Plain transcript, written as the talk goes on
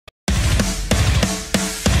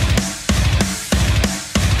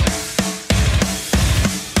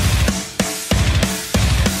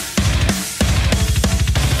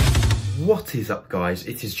What is up, guys?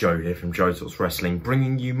 It is Joe here from JoeTalksWrestling,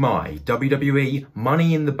 bringing you my WWE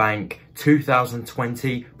Money in the Bank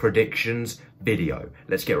 2020 predictions video.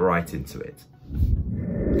 Let's get right into it.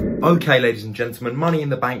 Okay, ladies and gentlemen, Money in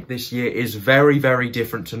the Bank this year is very, very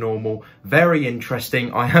different to normal. Very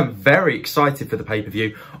interesting. I am very excited for the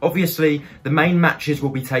pay-per-view. Obviously, the main matches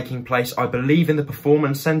will be taking place, I believe, in the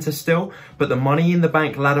Performance Center still, but the Money in the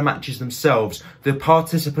Bank ladder matches themselves, the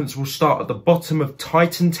participants will start at the bottom of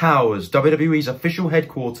Titan Towers, WWE's official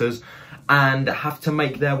headquarters, and have to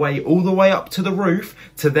make their way all the way up to the roof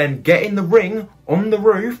to then get in the ring on the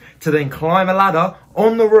roof, to then climb a ladder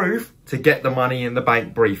on the roof to get the Money in the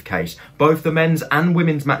Bank briefcase. Both the men's and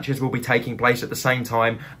women's matches will be taking place at the same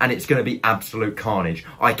time, and it's going to be absolute carnage.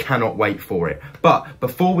 I cannot wait for it. But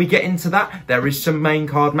before we get into that, there is some main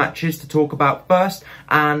card matches to talk about first,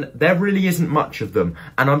 and there really isn't much of them.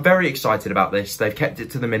 And I'm very excited about this. They've kept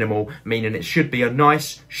it to the minimal, meaning it should be a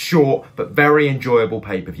nice, short, but very enjoyable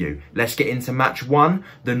pay-per-view. Let's get into match one.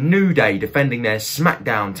 The New Day defending their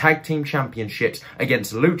SmackDown Tag Team Championships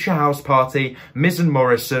against Lucha House Party, Miz and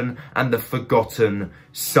Morrison, and the Forgotten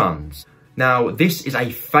Sons. Now, this is a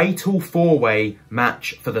fatal four-way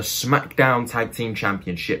match for the SmackDown Tag Team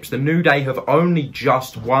Championships. The New Day have only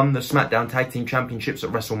just won the SmackDown Tag Team Championships at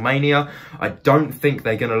WrestleMania. I don't think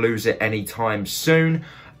they're going to lose it anytime soon.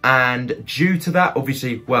 And due to that,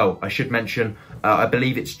 obviously, well, I should mention, I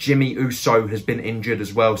believe it's Jimmy Uso has been injured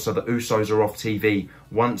as well, so the Usos are off TV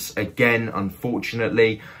once again,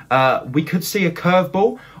 unfortunately. We could see a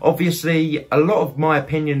curveball. Obviously, a lot of my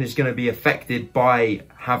opinion is going to be affected by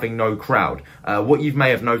having no crowd. What you may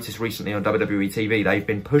have noticed recently on WWE TV, they've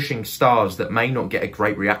been pushing stars that may not get a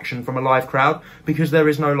great reaction from a live crowd because there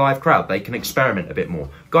is no live crowd. They can experiment a bit more.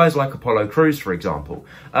 Guys like Apollo Crews, for example.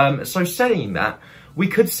 So saying that, we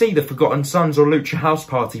could see the Forgotten Sons or Lucha House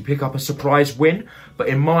Party pick up a surprise win, but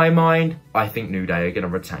in my mind, I think New Day are going to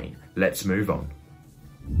retain. Let's move on.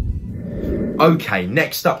 Okay,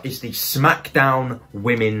 next up is the SmackDown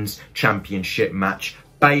Women's Championship match.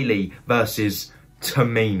 Bayley versus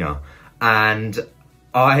Tamina. And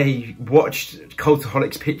I watched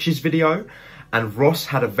Cultaholic's Pitches video, and Ross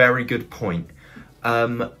had a very good point.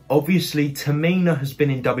 Obviously, Tamina has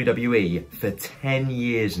been in WWE for 10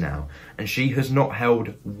 years now, and she has not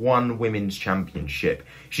held one women's championship.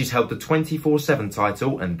 She's held the 24/7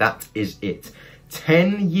 title, and that is it.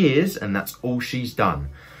 10 years, and that's all she's done.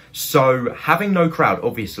 So, having no crowd,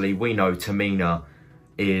 obviously, we know Tamina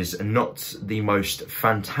is not the most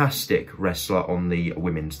fantastic wrestler on the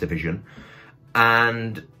women's division.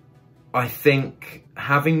 And I think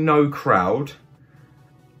having no crowd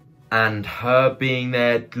and her being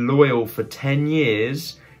there loyal for 10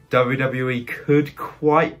 years, WWE could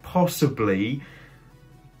quite possibly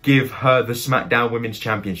give her the SmackDown Women's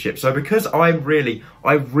Championship. So because I really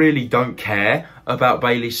don't care about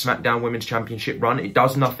Bayley's SmackDown Women's Championship run, it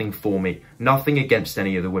does nothing for me. Nothing against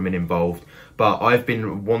any of the women involved. But I've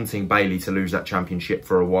been wanting Bayley to lose that championship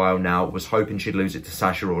for a while now. Was hoping she'd lose it to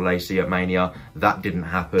Sasha or Lacey at Mania. That didn't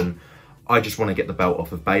happen. I just want to get the belt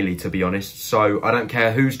off of Bayley, to be honest. So I don't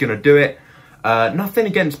care who's going to do it. Nothing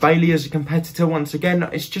against Bayley as a competitor, once again.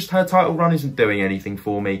 It's just her title run isn't doing anything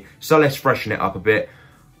for me. So let's freshen it up a bit.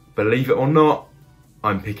 Believe it or not,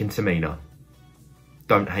 I'm picking Tamina.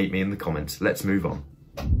 Don't hate me in the comments. Let's move on.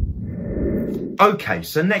 Okay,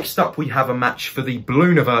 so next up we have a match for the Blue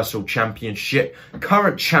Universal Championship.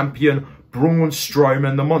 Current champion Braun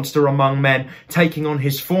Strowman, the monster among men, taking on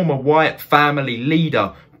his former Wyatt family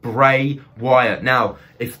leader, Bray Wyatt. Now,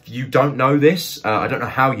 if you don't know this, I don't know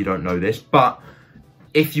how you don't know this, but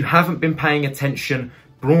if you haven't been paying attention,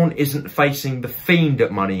 Braun isn't facing The Fiend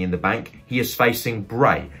at Money in the Bank. He is facing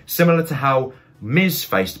Bray, similar to how Miz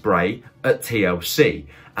faced Bray at TLC.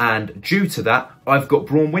 And due to that, I've got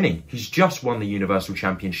Braun winning. He's just won the Universal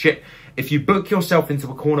Championship. If you book yourself into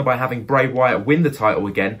a corner by having Bray Wyatt win the title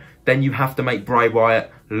again, then you have to make Bray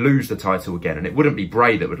Wyatt lose the title again. And it wouldn't be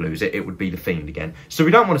Bray that would lose it, it would be The Fiend again. So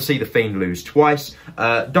we don't want to see The Fiend lose twice.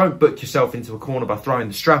 Don't book yourself into a corner by throwing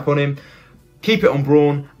the strap on him. Keep it on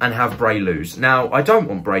Braun and have Bray lose. Now, I don't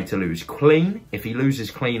want Bray to lose clean. If he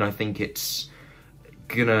loses clean, I think it's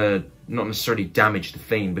gonna not necessarily damage The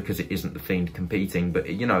Fiend because it isn't The Fiend competing, but,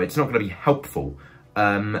 you know, it's not gonna be helpful.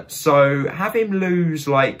 So have him lose,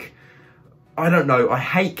 like, I don't know, I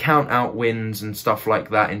hate count-out wins and stuff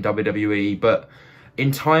like that in WWE, but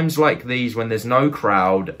in times like these when there's no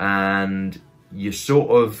crowd and you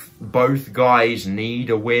sort of, both guys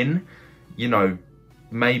need a win, you know,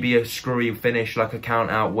 maybe a screwy finish like a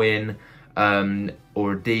count-out win,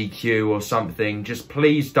 or a DQ or something. Just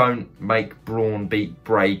please don't make Braun beat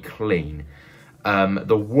Bray clean.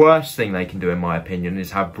 The worst thing they can do, in my opinion,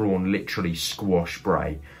 is have Braun literally squash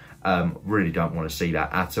Bray. Really don't want to see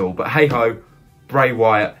that at all. But hey-ho, Bray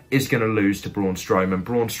Wyatt is going to lose to Braun Strowman.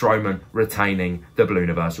 Braun Strowman retaining the Blue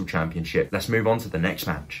Universal Championship. Let's move on to the next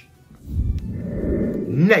match.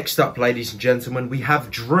 Next up, ladies and gentlemen, we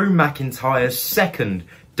have Drew McIntyre's second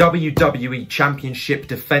WWE Championship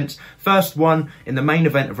defense. First one in the main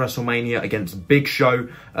event of WrestleMania against Big Show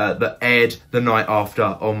that aired the night after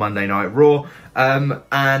on Monday Night Raw.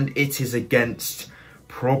 And it is against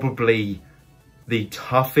probably the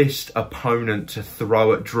toughest opponent to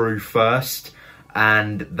throw at Drew first.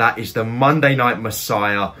 And that is the Monday Night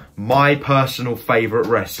Messiah, my personal favourite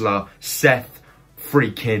wrestler, Seth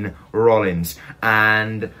freaking Rollins.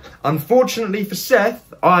 And unfortunately for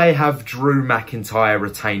Seth, I have Drew McIntyre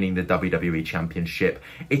retaining the WWE Championship.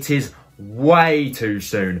 It is way too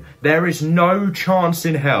soon. There is no chance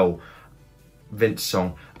in hell, Vince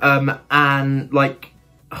song, and like,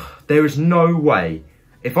 there is no way.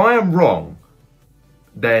 If I am wrong,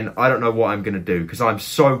 then I don't know what I'm going to do, because I'm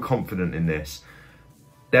so confident in this.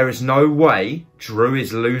 There is no way Drew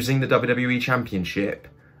is losing the WWE Championship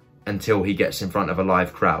until he gets in front of a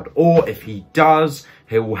live crowd. Or if he does,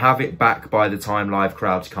 he will have it back by the time live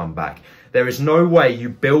crowds come back. There is no way you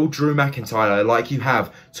build Drew McIntyre like you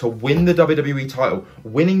have to win the WWE title,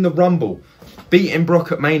 winning the Rumble, beating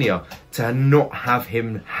Brock at Mania, to not have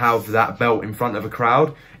him have that belt in front of a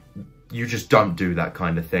crowd. You just don't do that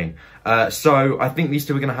kind of thing. So I think these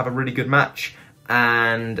two are going to have a really good match.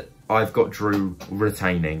 And I've got Drew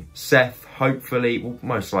retaining. Seth, hopefully, will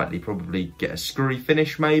most likely probably get a screwy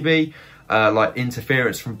finish, maybe. Like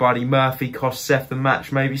interference from Buddy Murphy cost Seth the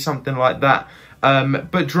match, maybe something like that.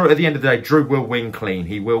 But Drew, at the end of the day, Drew will win clean.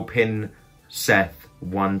 He will pin Seth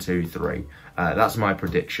 1, 2, 3. That's my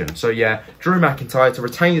prediction. So yeah, Drew McIntyre to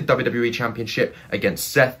retain the WWE Championship against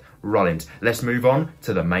Seth Rollins. Let's move on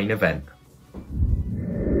to the main event.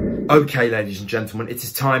 Okay, ladies and gentlemen, it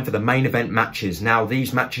is time for the main event matches. Now,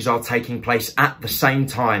 these matches are taking place at the same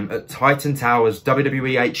time at Titan Towers,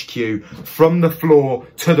 WWE HQ, from the floor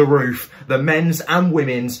to the roof. The men's and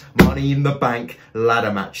women's Money in the Bank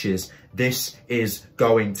ladder matches. This is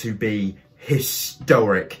going to be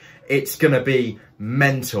historic. It's going to be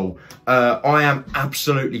mental. I am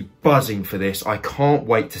absolutely buzzing for this. I can't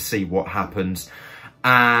wait to see what happens.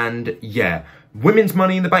 And yeah, women's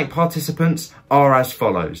Money in the Bank participants are as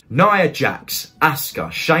follows: Nia Jax, Asuka,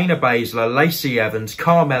 Shayna Baszler, Lacey Evans,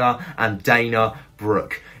 Carmella, and Dana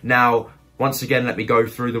Brooke. Now, once again, let me go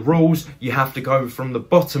through the rules. You have to go from the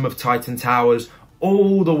bottom of Titan Towers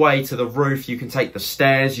all the way to the roof. You can take the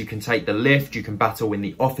stairs, you can take the lift, you can battle in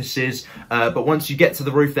the offices. But once you get to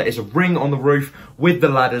the roof, there is a ring on the roof with the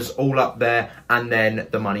ladders all up there, and then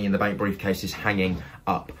the Money in the Bank briefcase is hanging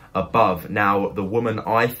up above. Now, the woman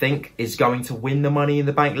I think is going to win the Money in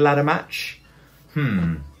the Bank ladder match,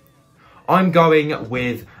 I'm going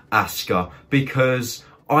with Asuka, because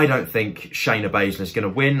I don't think Shayna Baszler is going to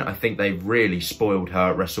win. I think they really spoiled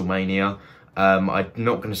her at WrestleMania. I'm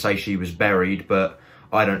not going to say she was buried, but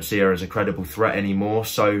I don't see her as a credible threat anymore.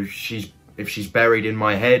 So if she's buried in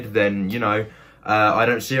my head, then, you know, I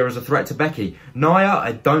don't see her as a threat to Becky. Nia,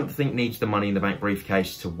 I don't think needs the Money in the Bank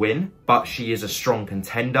briefcase to win, but she is a strong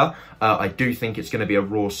contender. I do think it's going to be a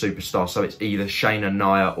Raw superstar, so it's either Shayna,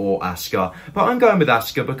 Nia, or Asuka. But I'm going with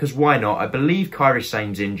Asuka because why not? I believe Kairi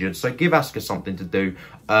Sane's injured, so give Asuka something to do.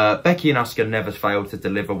 Becky and Asuka never fail to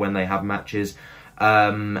deliver when they have matches.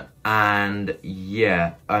 And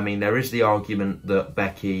yeah, I mean, there is the argument that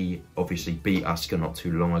Becky obviously beat Asuka not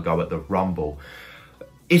too long ago at the Rumble.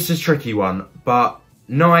 It's a tricky one, but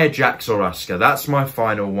Nia Jax or Asuka, that's my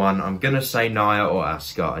final one. I'm going to say Nia or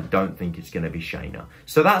Asuka. I don't think it's going to be Shayna.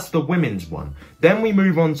 So that's the women's one. Then we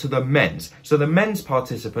move on to the men's. So the men's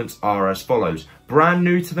participants are as follows. Brand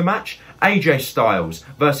new to the match, AJ Styles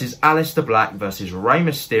versus Aleister Black versus Rey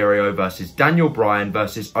Mysterio versus Daniel Bryan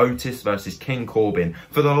versus Otis versus King Corbin.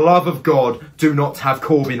 For the love of God, do not have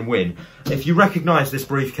Corbin win. If you recognise this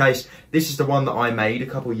briefcase, this is the one that I made a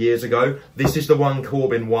couple of years ago. This is the one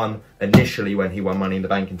Corbin won initially when he won Money in the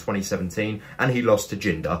Bank in 2017, and he lost to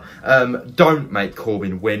Jinder. Don't make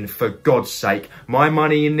Corbin win, for God's sake. My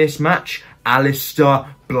money in this match, Aleister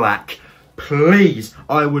Black. Please,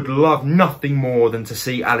 I would love nothing more than to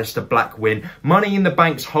see Aleister Black win. Money in the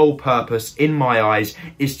Bank's whole purpose, in my eyes,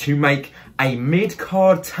 is to make a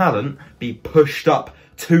mid-card talent be pushed up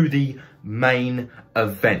to the main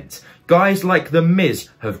event. Guys like The Miz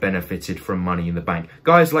have benefited from Money in the Bank.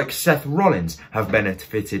 Guys like Seth Rollins have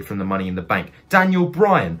benefited from the Money in the Bank. Daniel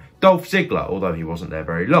Bryan, Dolph Ziggler, although he wasn't there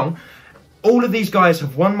very long. All of these guys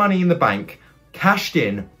have won Money in the Bank, cashed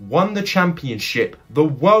in, won the championship, the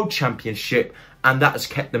world championship, and that has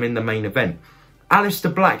kept them in the main event.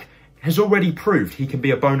 Aleister Black has already proved he can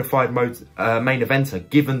be a bona fide main eventer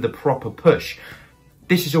given the proper push.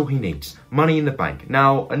 This is all he needs. Money in the Bank.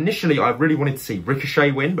 Now, initially, I really wanted to see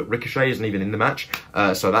Ricochet win, but Ricochet isn't even in the match,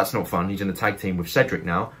 so that's not fun. He's in the tag team with Cedric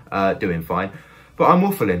now, doing fine. But I'm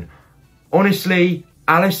waffling. Honestly,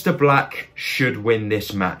 Aleister Black should win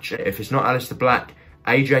this match. If it's not Aleister Black,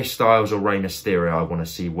 AJ Styles or Rey Mysterio I want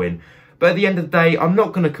to see win. But at the end of the day, I'm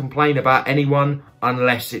not going to complain about anyone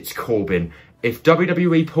unless it's Corbin. If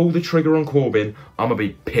WWE pull the trigger on Corbin, I'm going to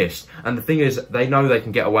be pissed. And the thing is, they know they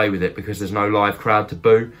can get away with it because there's no live crowd to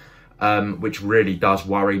boo, which really does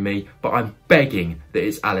worry me. But I'm begging that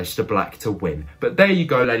it's Aleister Black to win. But there you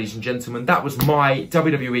go, ladies and gentlemen. That was my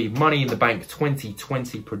WWE Money in the Bank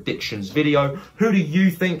 2020 predictions video. Who do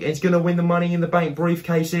you think is going to win the Money in the Bank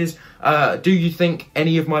briefcases? Do you think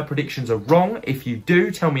any of my predictions are wrong? If you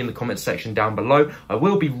do, tell me in the comments section down below. I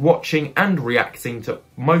will be watching and reacting to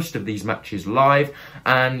most of these matches live.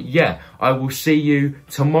 And yeah, I will see you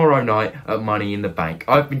tomorrow night at Money in the Bank.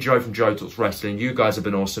 I've been Joe from Joe Talks Wrestling. You guys have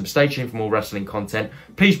been awesome. Stay tuned for more wrestling content.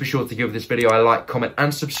 Please be sure to give this video a like, comment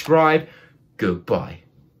and subscribe. Goodbye.